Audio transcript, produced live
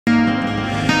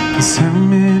So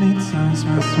many times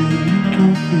must we go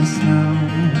this now?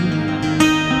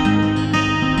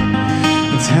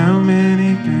 It's how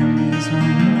many memories will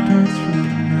we go through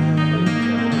now?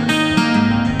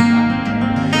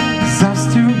 'Cause I've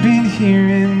still been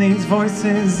hearing these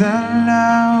voices out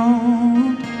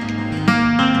loud.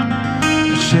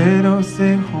 The shadows,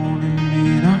 they're holding me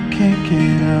and I can't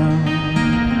get out.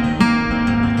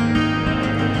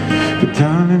 But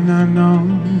darling, I know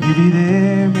you'll be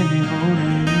there when they hold it.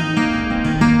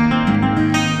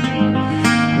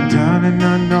 Darling,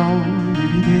 I know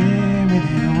you'll be there when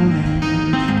they hold it.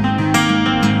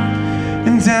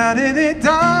 And out in the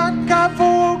dark I've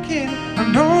woken, I'm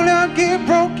no longer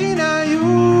broken, are you?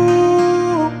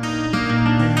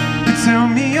 You tell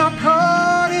me you're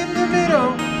caught in the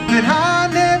middle, that I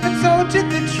never told you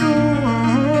the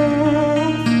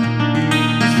truth.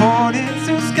 It's falling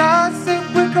to skies that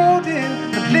were golden,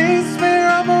 a place where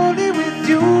I'm only with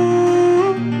you.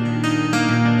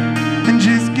 And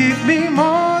just give me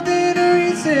more than a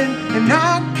reason, and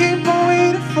I'll keep on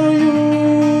waiting for you.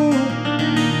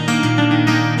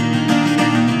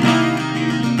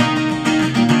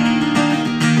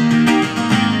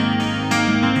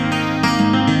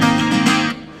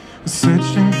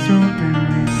 Searching through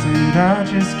memories that I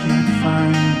just can't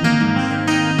find.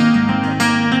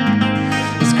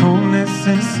 There's coldness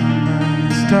and summer,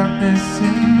 there's darkness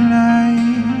and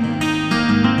light.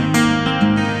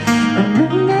 I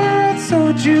remember I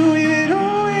told you it'd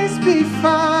always be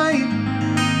fine.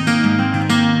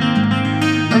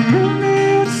 I remember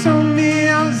you told me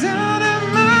I was out of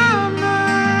my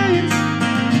mind.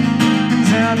 And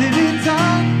down in the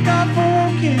dark I've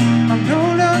woken, I'm no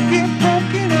longer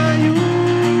broken, are you?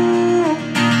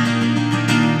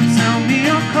 Tell me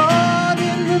you're caught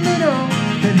in the middle,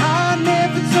 that I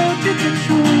never told you the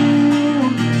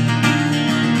truth.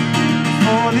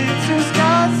 Falling to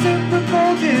skies that were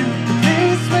golden, the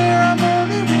place where I'm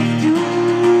only with you.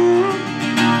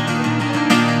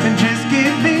 And just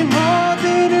give me more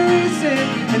than a reason,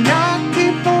 and I'll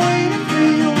keep on waiting for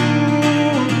you.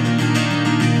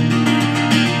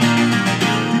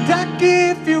 Did I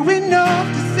give you enough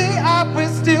to say I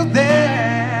was still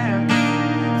there?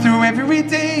 Through every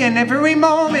day and every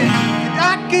moment, did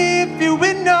I give you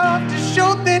enough to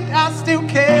show that I still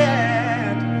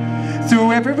cared? Through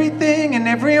everything and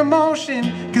every emotion,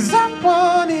 'cause I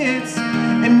want it,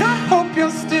 and I hope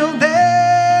you're still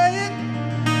there.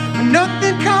 But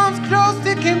nothing comes close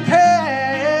to compare.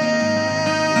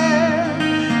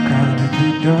 Out of the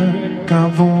dark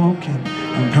I've woken,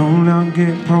 I'm no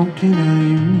longer broken, are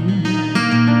you?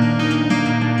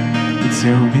 You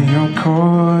tell me you're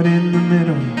caught in the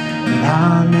middle, but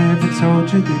I never told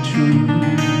you the truth.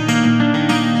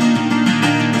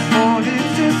 Falling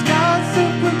to skies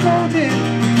that were golden,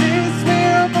 a place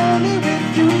where I'm only with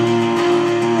you.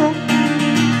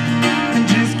 And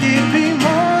just give me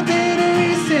more than a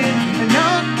reason, and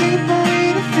I'll keep on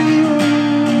waiting for you.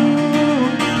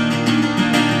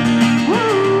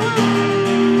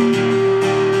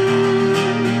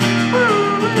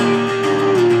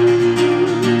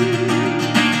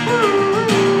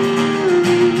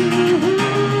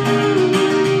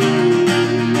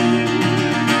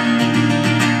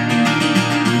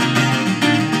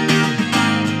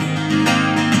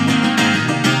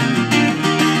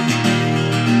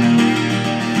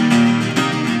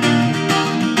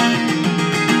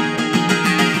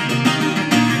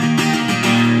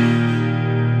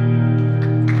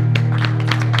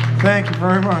 Thank you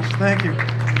very much. Thank you.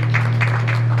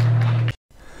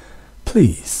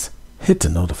 Please hit the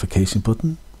notification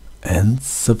button and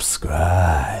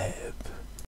subscribe.